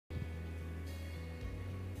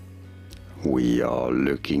We are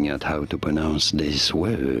looking at how to pronounce this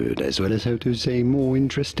word, as well as how to say more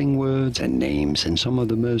interesting words and names and some of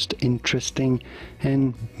the most interesting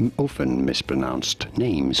and often mispronounced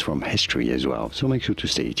names from history as well. So make sure to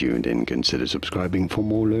stay tuned and consider subscribing for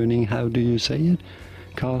more learning. How do you say it?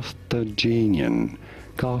 Carthaginian.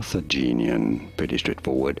 Carthaginian. Pretty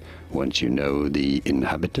straightforward. Once you know the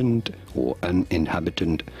inhabitant or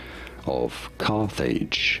uninhabitant of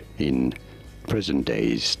Carthage in present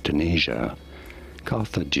days Tunisia,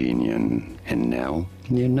 Carthaginian, and now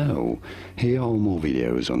you know. Here are more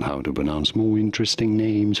videos on how to pronounce more interesting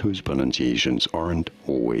names whose pronunciations aren't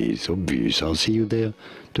always obvious. I'll see you there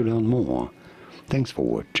to learn more. Thanks for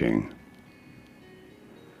watching.